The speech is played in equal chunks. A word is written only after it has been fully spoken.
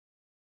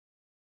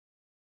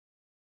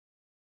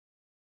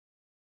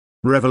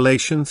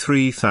Revelation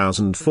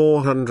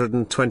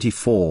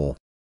 3424.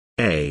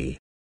 A.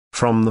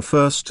 From the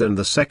 1st and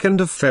the 2nd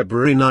of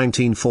February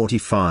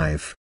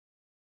 1945.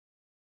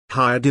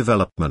 Higher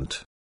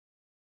development.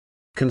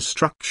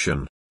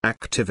 Construction,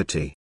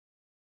 activity.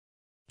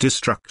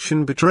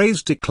 Destruction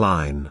betrays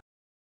decline.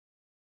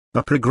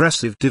 A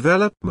progressive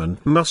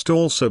development must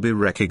also be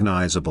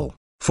recognizable,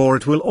 for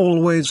it will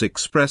always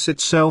express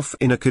itself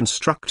in a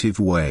constructive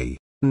way,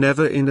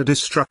 never in a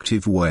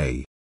destructive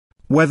way.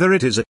 Whether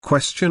it is a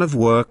question of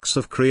works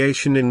of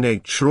creation in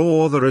nature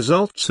or the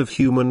results of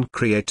human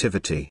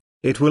creativity,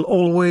 it will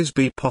always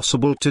be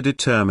possible to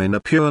determine a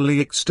purely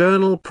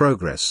external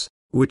progress,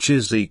 which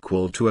is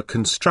equal to a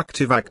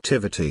constructive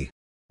activity.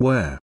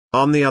 Where,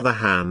 on the other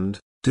hand,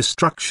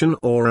 destruction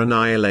or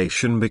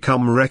annihilation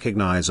become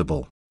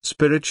recognizable,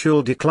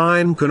 spiritual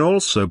decline can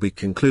also be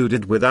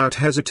concluded without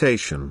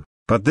hesitation,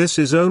 but this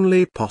is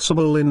only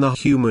possible in the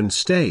human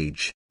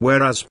stage,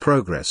 whereas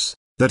progress,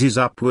 that is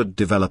upward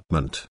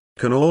development,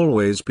 can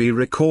always be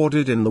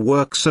recorded in the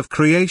works of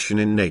creation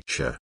in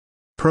nature.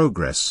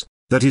 Progress,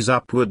 that is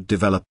upward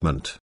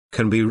development,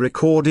 can be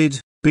recorded,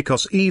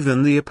 because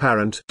even the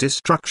apparent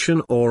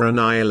destruction or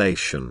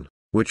annihilation,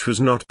 which was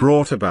not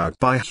brought about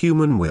by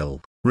human will,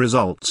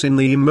 results in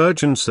the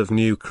emergence of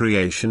new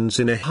creations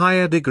in a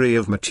higher degree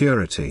of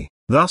maturity.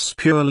 Thus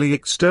purely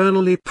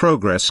externally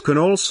progress can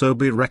also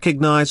be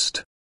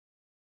recognized.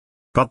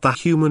 But the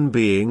human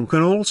being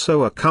can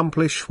also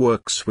accomplish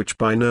works which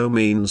by no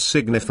means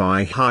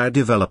signify higher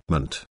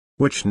development,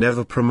 which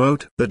never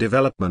promote the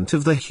development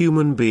of the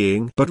human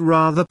being but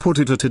rather put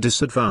it at a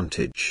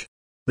disadvantage.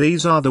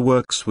 These are the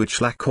works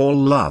which lack all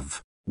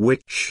love,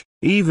 which,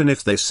 even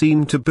if they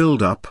seem to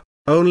build up,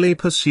 only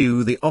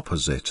pursue the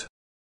opposite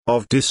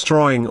of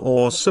destroying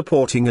or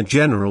supporting a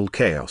general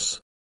chaos.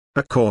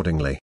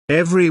 Accordingly,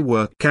 every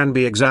work can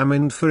be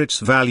examined for its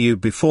value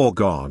before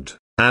God,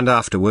 and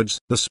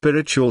afterwards the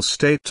spiritual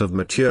state of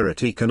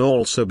maturity can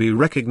also be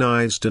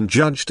recognized and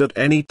judged at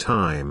any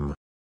time.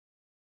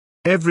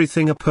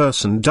 Everything a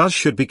person does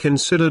should be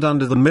considered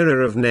under the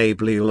mirror of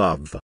neighborly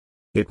love.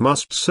 It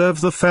must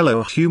serve the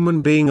fellow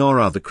human being or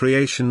other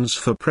creations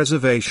for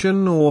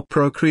preservation or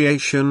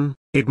procreation.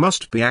 It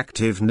must be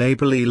active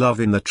neighborly love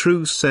in the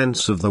true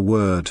sense of the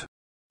word.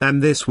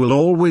 And this will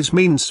always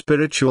mean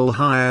spiritual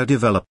higher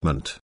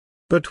development.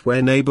 But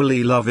where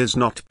neighborly love is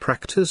not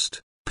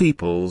practiced,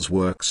 people's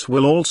works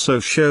will also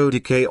show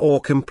decay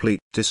or complete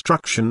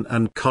destruction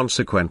and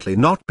consequently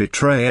not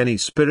betray any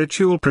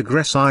spiritual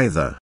progress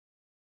either.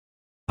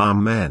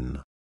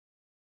 Amen.